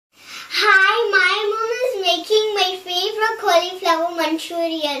cauliflower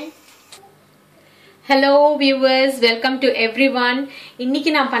Manchurian. Hello viewers, welcome to everyone.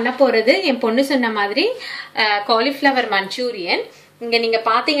 இன்னைக்கு நான் பண்ண போறது என் பொண்ணு சொன்ன மாதிரி cauliflower Manchurian. இங்க நீங்க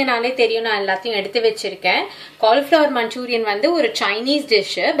பாத்தீங்கனாலே தெரியும் நான் எல்லாத்தையும் எடுத்து வச்சிருக்கேன். cauliflower Manchurian வந்து ஒரு சைனீஸ்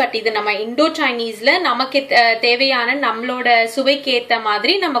டிஷ், பட் இது நம்ம இndo-chineseல நமக்கு தேவையான நம்மளோட சுவைக்கு ஏத்த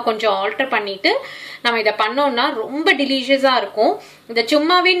மாதிரி நம்ம கொஞ்சம் ஆல்டர் பண்ணிட்டு நம்ம இத பண்ணோம்னா ரொம்ப டெலிஷியஸா இருக்கும். இத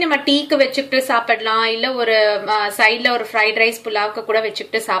சும்மாவே நம்ம டீக்கு வச்சுக்கிட்டு சாப்பிடலாம், இல்ல ஒரு சைடுல ஒரு ஃப்ரைட் ரைஸ் புலாவுக்கு கூட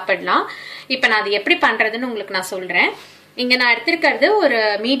வச்சுக்கிட்டு சாப்பிடலாம். இப்போ நான் அது எப்படி பண்றதுன்னு உங்களுக்கு நான் சொல்றேன். இங்க நான் எடுத்திருக்கிறது ஒரு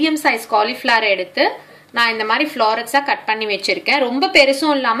மீடியம் சைஸ் காலிஃபிளவர் எடுத்து நான் இந்த மாதிரி ஃப்ளாரட்ஸா கட் பண்ணி வச்சிருக்கேன். ரொம்ப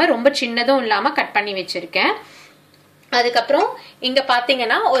பெருசும் இல்லாம ரொம்ப சின்னதும் இல்லாம கட் பண்ணி வச்சிருக்கேன். அதுக்கப்புறம் இங்க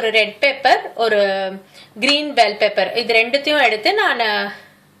பாத்தீங்கன்னா ஒரு ரெட் பெப்பர், ஒரு கிரீன் பெல் பெப்பர், இது ரெண்டுத்தையும் எடுத்து நான்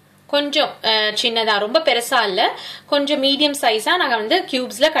கொஞ்சம் சின்னதா, ரொம்ப பெருசா இல்ல, கொஞ்சம் மீடியம் சைஸா நான் வந்து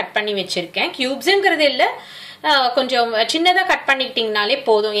கியூப்ஸ்ல கட் பண்ணி வச்சிருக்கேன். கியூப்ஸ்ங்கிறது இல்ல, கொஞ்சம் சின்னதா கட் பண்ணிக்கிட்டீங்கனாலே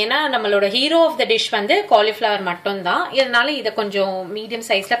போதும். ஏன்னா நம்மளோட ஹீரோ ஆஃப் த டிஷ் வந்து காலிஃபிளவர் மட்டும் தான். இதனால இதை கொஞ்சம் மீடியம்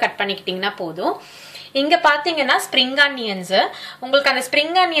சைஸ்ல கட் பண்ணிக்கிட்டீங்கன்னா போதும். இங்க பாத்தீங்கன்னா ஸ்ப்ரிங் ஆனியன்ஸ், உங்களுக்கு அந்த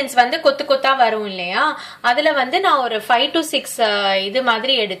ஸ்ப்ரிங் ஆனியன்ஸ் வந்து கொத்து கொத்தா வரும் இல்லையா, அதுல வந்து நான் ஒரு 5 to 6 இது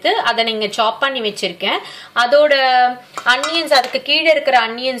மாதிரி எடுத்து அதை நீங்க சாப் பண்ணி வச்சிருக்கேன். அதோட அனியன்ஸ், அதுக்கு கீழே இருக்கிற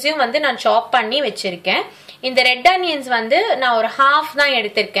அனியன்ஸையும் வந்து நான் சாப் பண்ணி வச்சிருக்கேன். இந்த ரெட் ஆனியன்ஸ் வந்து நான் ஒரு ஹாஃப் தான்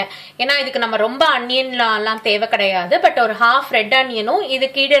எடுத்திருக்கேன், ஏன்னா இதுக்கு நம்ம ரொம்ப அனியன்லாம் தேவை கிடையாது. பட் ஒரு ஹாஃப் ரெட் ஆனியனும் இது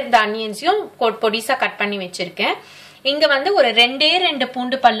கீழே இருந்த அனியன்ஸையும் பொடிசா கட் பண்ணி வச்சிருக்கேன். இங்க வந்து ஒரு ரெண்டு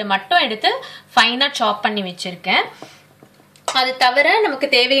பூண்டு பல்லு மட்டும் எடுத்து ஃபைனா சாப் பண்ணி வச்சிருக்கேன். அது தவிர நமக்கு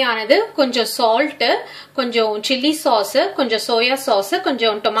தேவையானது கொஞ்சம் சால்ட், கொஞ்சம் சில்லி சாஸ், கொஞ்சம் சோயா சாஸ்,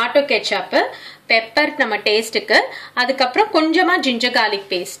 கொஞ்சம் டொமேட்டோ கெச்சப், பெப்பர் நம்ம டேஸ்ட்டுக்கு, அதுக்கப்புறம் கொஞ்சமா ஜிஞ்சர் கார்லிக்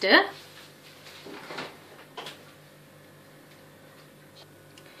பேஸ்ட்.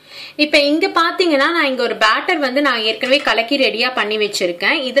 இப்ப இங்க பாத்தீங்கன்னா நான் இங்க ஒரு பேட்டர் வந்து நான் ஏற்கனவே கலக்கி ரெடியா பண்ணி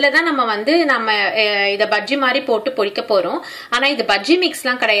வச்சிருக்கேன். இதுலதான் நம்ம இத பஜ்ஜி மாதிரி போட்டு பொரிக்க போறோம். ஆனா இது பஜ்ஜி மிக்ஸ்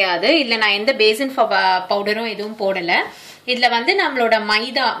எல்லாம் கிடையாது. இல்ல நான் எந்த பேசின் பவுடரும் எதுவும் போடல. இதுல வந்து நம்மளோட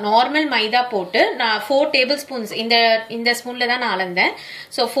மைதா, நார்மல் மைதா போட்டு நான் 4 டேபிள் ஸ்பூன்ஸ், இந்த ஸ்பூன்ல தான் நான் அளந்தேன்.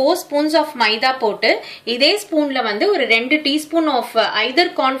 ஸோ 4 ஸ்பூன்ஸ் ஆஃப் மைதா போட்டு, இதே ஸ்பூன்ல வந்து ஒரு 2 teaspoon of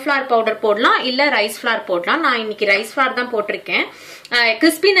Hyder cornflour powder போடலாம், இல்ல ரைஸ் ஃபிளார் போடலாம். நான் இன்னைக்கு ரைஸ் ஃபிளார் தான் போட்டிருக்கேன்.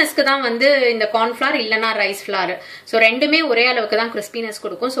 கிறிஸ்பினஸ்க்கு தான் வந்து இந்த கார்ன்ஃபிளவர் இல்லைன்னா ரைஸ் ஃபிளார். ஸோ ரெண்டுமே ஒரே அளவுக்கு தான் கிறிஸ்பினஸ்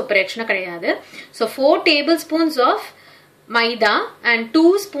கொடுக்கும். ஸோ பிரச்சனை கிடையாது. So 4 table spoons of maida and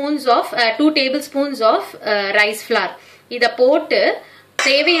 2 table spoons of rice flower இத போட்டு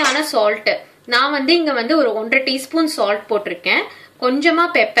தேவையான சால்ட், நான் வந்து இங்க வந்து ஒரு 1.5 டீஸ்பூன் சால்ட் போட்டிருக்கேன். கொஞ்சமா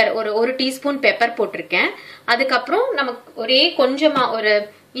பெப்பர், ஒரு டீஸ்பூன் பெப்பர் போட்டிருக்கேன். அதுக்கப்புறம் நமக்கு ஒரே கொஞ்சமா ஒரு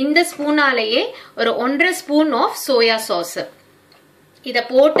இந்த ஸ்பூனாலேயே ஒரு 1.5 ஸ்பூன் ஆஃப் சோயா சாஸ் இத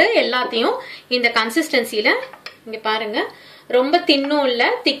போட்டு எல்லாத்தையும் இந்த கன்சிஸ்டன்சில, இங்க பாருங்க, ரொம்ப தின்னும் இல்ல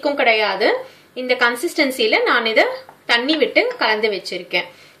திக்கும் கிடையாது, இந்த கன்சிஸ்டன்சில நான் இத தண்ணி விட்டு கலந்து வச்சிருக்கேன்.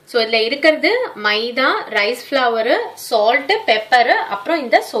 ஸோ இதுல இருக்கிறது மைதா, ரைஸ் ஃபிளவர், சால்ட், பெப்பர், அப்புறம்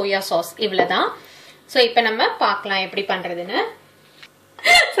இந்த சோயா சாஸ், இவ்வளவுதான். ஸோ இப்ப நம்ம பார்க்கலாம் எப்படி பண்றதுன்னு.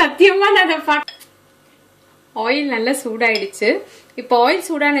 சத்தியமா நான் ஆயில் நல்லா சூடாயிடுச்சு. இப்போ ஆயில்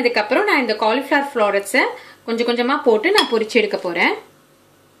சூடானதுக்கு அப்புறம் நான் இந்த காலிஃபிளவர் ஃபிளாரட்ஸை கொஞ்சம் கொஞ்சமா போட்டு நான் பொரிச்சு எடுக்க போறேன்.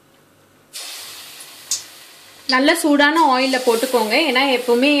 நல்ல சூடான ஆயில்ல போட்டுக்கோங்க. ஏன்னா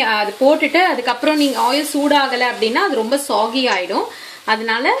எப்பவுமே அது போட்டுட்டு அதுக்கப்புறம் நீங்க ஆயில் சூடாகல அப்படின்னா அது ரொம்ப சாகி ஆயிடும்.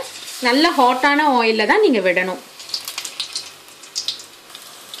 அதனால நல்ல ஹாட்டான ஆயில்ல தான் நீங்க விடணும்.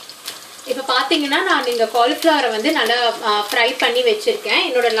 இப்ப பாத்தீங்கன்னா நான் இங்க காலிஃபிளவரை வந்து நல்லா ஃப்ரை பண்ணி வச்சிருக்கேன்.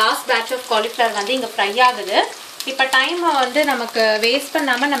 என்னோட லாஸ்ட் பேட்ச் ஆஃப் காலிஃபிளவர் வந்து இங்க ஃப்ரை ஆகுது. இப்ப டைம் வந்து நமக்கு வேஸ்ட்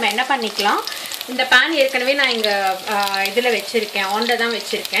பண்ணாம நம்ம என்ன பண்ணிக்கலாம், இந்த பேன் ஏற்கனவே நான் இங்க இதுல வச்சிருக்கேன், ஆன்ல தான்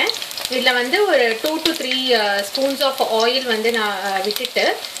வச்சிருக்கேன். இதுல வந்து ஒரு 2 to 3 ஸ்பூன்ஸ் ஆஃப் ஆயில் வந்து நான் விட்டுட்டு,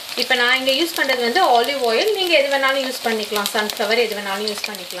 இப்ப நான் இங்க யூஸ் பண்றது வந்து ஆலிவ் ஆயில். நீங்க எது வேணாலும் யூஸ் பண்ணிக்கலாம், சன்ஃப்ளவர் எது வேணாலும் யூஸ்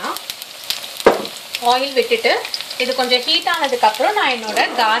பண்ணிக்கலாம். ஆயில் விட்டுட்டு இது கொஞ்சம் ஹீட் ஆனதுக்கு அப்புறம் நான் என்னோட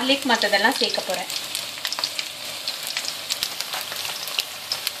கார்லிக் மற்றதெல்லாம் சேர்க்க போறேன்.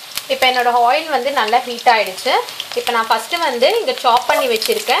 இப்போ என்னோட ஆயில் வந்து நல்லா ஹீட் ஆயிடுச்சு. இப்போ நான் ஃபர்ஸ்ட் வந்து இங்க சாப் பண்ணி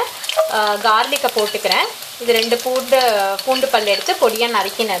வச்சிருக்கேன் கார்லிக்கை போட்டுக்கிறேன். இது 2 பூண்டு பல் எடுத்து பொடியா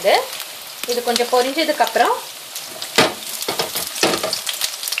நறுக்கினது. இது கொஞ்சம் பொரிஞ்சதுக்கு அப்புறம்,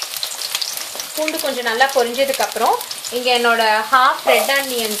 பூண்டு கொஞ்சம் நல்லா பொரிஞ்சதுக்கு அப்புறம் இங்க என்னோட ஹாஃப் ரெட்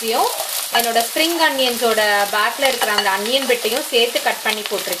ஆனியன்ஸையும் என்னோட ஸ்ப்ரிங் ஆனியன்ஸோட பேக்ல இருக்கிற அந்த அனியன் பிட்டையும் சேர்த்து கட் பண்ணி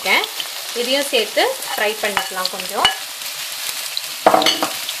போட்டிருக்கேன். இதையும் சேர்த்து ஃப்ரை பண்ணிக்கலாம். கொஞ்சம்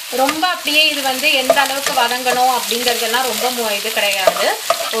ரொம்ப அப்படியே இது வந்து எந்த அளவுக்கு வதங்கணும் அப்படிங்கறதெல்லாம் ரொம்ப இது கிடையாது.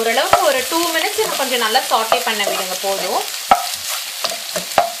 ஓரளவுக்கு ஒரு 2 மினிட்ஸ் கொஞ்சம் நல்லா சாட்டே பண்ண விடுங்க போதும்.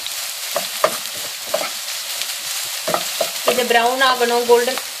 இது ப்ரௌன் ஆகணும்,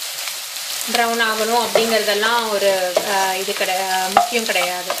 கோல்டன் ப்ரௌன் ஆகணும் அப்படிங்கிறதெல்லாம் ஒரு இது முக்கியம்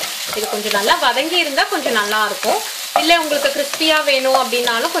கிடையாது. இது கொஞ்சம் நல்லா வதங்கி இருந்தால் கொஞ்சம் நல்லா இருக்கும். இல்லை உங்களுக்கு கிறிஸ்பியாக வேணும்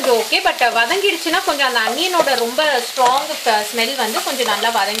அப்படின்னாலும் கொஞ்சம் ஓகே. பட் வதங்கிடுச்சுன்னா கொஞ்சம் அந்த அன்னியனோட ரொம்ப ஸ்ட்ராங் ஸ்மெல் வந்து கொஞ்சம்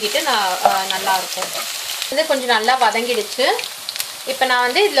நல்லா வதங்கிட்டு நல்லா இருக்கும். இது கொஞ்சம் நல்லா வதங்கிடுச்சு. இப்போ நான்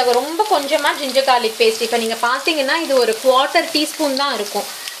வந்து இதில் ரொம்ப கொஞ்சமாக ஜிஞ்சர் கார்லிக் பேஸ்ட், இப்போ நீங்கள் பார்த்தீங்கன்னா இது ஒரு 1/4 டீஸ்பூன் தான் இருக்கும்,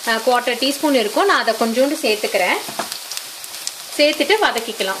 1/4 டீஸ்பூன் இருக்கும். நான் அதை கொஞ்சோண்டு சேர்த்துக்கிறேன். சேர்த்துட்டு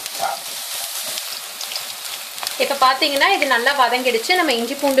வதக்கிக்கலாம். இப்போ பார்த்தீங்கன்னா இது நல்லா வதங்கிடுச்சு. நம்ம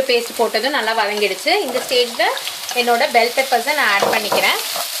இஞ்சி பூண்டு பேஸ்ட் போட்டதும் நல்லா வதங்கிடுச்சு. இந்த ஸ்டேஜில் என்னோட பெல் பெப்பர்ஸை நான் ஆட் பண்ணிக்கிறேன்.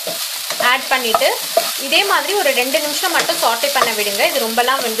 ஆட் பண்ணிவிட்டு இதே மாதிரி ஒரு 2 நிமிஷம் மட்டும் சாட்டே பண்ண விடுங்க. இது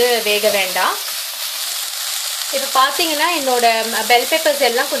ரொம்பலாம் வந்து வேக வேண்டாம். இப்போ பார்த்தீங்கன்னா என்னோட பெல் பெப்பர்ஸ்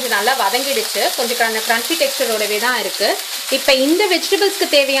எல்லாம் கொஞ்சம் நல்லா வதங்கிடுச்சு. கொஞ்சம் அந்த க்ரன்ச்சி டெக்ஸ்டரோடவே தான் இருக்குது. இப்போ இந்த வெஜிடபிள்ஸ்க்கு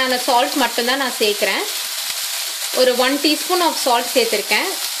தேவையான சால்ட் மட்டும்தான் நான் சேர்க்குறேன். ஒரு 1 டீஸ்பூன் ஆஃப் சால்ட் சேர்த்துருக்கேன்.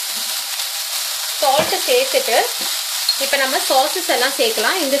 சால்ட்டு சேர்த்துட்டு இப்போ நம்ம சாஸஸ் எல்லாம்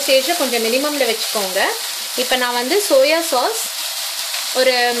சேர்க்கலாம். இந்த ஸ்டேஜில் கொஞ்சம் மினிமமில் வச்சுக்கோங்க. இப்போ நான் வந்து சோயா சாஸ்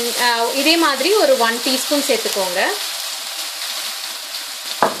ஒரு இதே மாதிரி ஒரு 1 டீஸ்பூன் சேர்த்துக்கோங்க.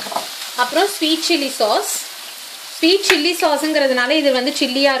 அப்புறம் sweet chilli sauce. Sweet chilli சாஸுங்கிறதுனால இது வந்து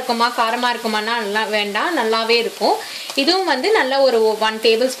சில்லியாக இருக்குமா காரமாக இருக்குமானா நல்லா வேண்டாம், நல்லாவே இருக்கும். இதுவும் வந்து நல்லா ஒரு 1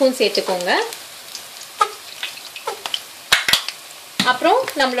 டேபிள் ஸ்பூன் சேர்த்துக்கோங்க. அப்புறம்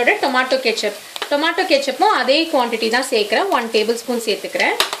நம்மளோட டொமாட்டோ கெச்சப்பும் அதே குவான்டிட்டி தான் சேர்க்குறேன். 1 டேபிள் ஸ்பூன்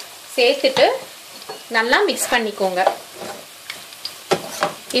சேர்த்துக்கிறேன். சேர்த்துட்டு நல்லா மிக்ஸ் பண்ணிக்கோங்க.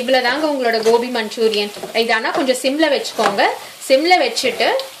 இவ்வளோதாங்க உங்களோட கோபி மஞ்சூரியன். இது ஆனால் கொஞ்சம் சிம்மில் வச்சுக்கோங்க. சிம்மில் வச்சுட்டு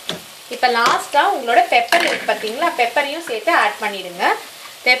இப்போ லாஸ்ட்டாக உங்களோட பெப்பர் இருக்குது பார்த்தீங்களா, பெப்பரையும் சேர்த்து ஆட் பண்ணிடுங்க.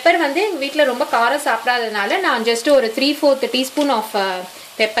 பெப்பர் வந்து எங்கள் வீட்டில் ரொம்ப காரம் சாப்பிடாததுனால நான் ஜஸ்ட் ஒரு 3/4 டீஸ்பூன் ஆஃப்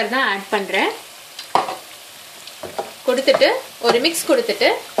பெப்பர் தான் ஆட் பண்ணுறேன். கொடுத்துட்டு ஒரு மிக்ஸ் கொடுத்துட்டு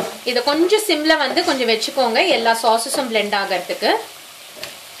இதை கொஞ்சம் சிம்மில் வந்து கொஞ்சம் வச்சுக்கோங்க, எல்லா சாஸஸும் பிளெண்ட் ஆகிறதுக்கு.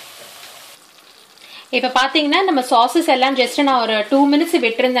 இப்போ பார்த்தீங்கன்னா நம்ம சாஸஸ் எல்லாம் ஜஸ்ட் நான் ஒரு 2 மினிட்ஸ்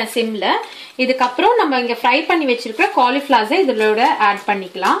விட்டுருந்தேன் சிம்மில். இதுக்கப்புறம் நம்ம இங்கே ஃப்ரை பண்ணி வச்சிருக்கிற காலிஃப்ளவர்ஸை இதோட ஆட்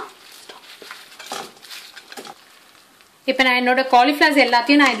பண்ணிக்கலாம். இப்போ நான் என்னோட காலிஃப்ளவர்ஸ்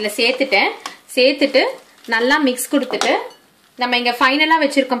எல்லாத்தையும் நான் இதில் சேர்த்துட்டு நல்லா மிக்ஸ் கொடுத்துட்டு நம்ம இங்கே ஃபைனலாக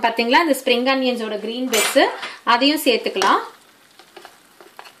வச்சுருக்கோம் பார்த்தீங்களா இந்த ஸ்ப்ரிங் ஆனியன்ஸோட க்ரீன் பெட்ஸு, அதையும் சேர்த்துக்கலாம்.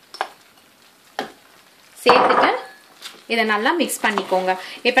 சேர்த்துட்டு இதை நல்லா மிக்ஸ் பண்ணிக்கோங்க.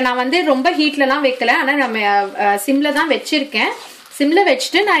 இப்போ நான் வந்து ரொம்ப ஹீட்லலாம் வைக்கல, ஆனால் நம்ம சிம்மில் தான் வச்சுருக்கேன். சிம்மில்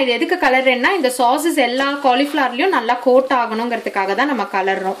வச்சுட்டு நான் இது எதுக்கு கலர்றேன்னா இந்த சாஸஸ் எல்லா காலிஃப்ளவர்லையும் நல்லா கோட் ஆகணுங்கிறதுக்காக தான் நம்ம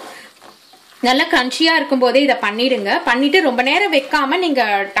கலர்றோம். நல்லா கிரன்ச்சியாக இருக்கும்போதே இதை பண்ணிடுங்க. பண்ணிவிட்டு ரொம்ப நேரம் வைக்காம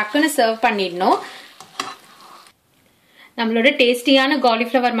நீங்கள் டக்குன்னு சர்வ் பண்ணிடணும். நம்மளோட டேஸ்டியான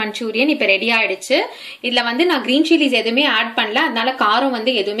காலிஃப்ளவர் மஞ்சூரியன் இப்போ ரெடி ஆயிடுச்சு. இதில் வந்து நான் கிரீன் சில்லிஸ் எதுவுமே ஆட் பண்ணல, அதனால காரம்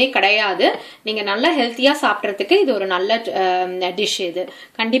வந்து எதுவுமே கிடையாது. நீங்கள் நல்லா ஹெல்த்தியாக சாப்பிட்றதுக்கு இது ஒரு நல்ல டிஷ். இது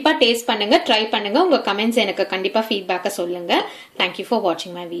கண்டிப்பாக டேஸ்ட் பண்ணுங்க, ட்ரை பண்ணுங்க. உங்கள் கமெண்ட்ஸ் எனக்கு கண்டிப்பாக ஃபீட்பேக்கை சொல்லுங்க. தேங்க்யூ ஃபார்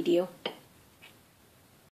வாட்சிங் மை வீடியோ.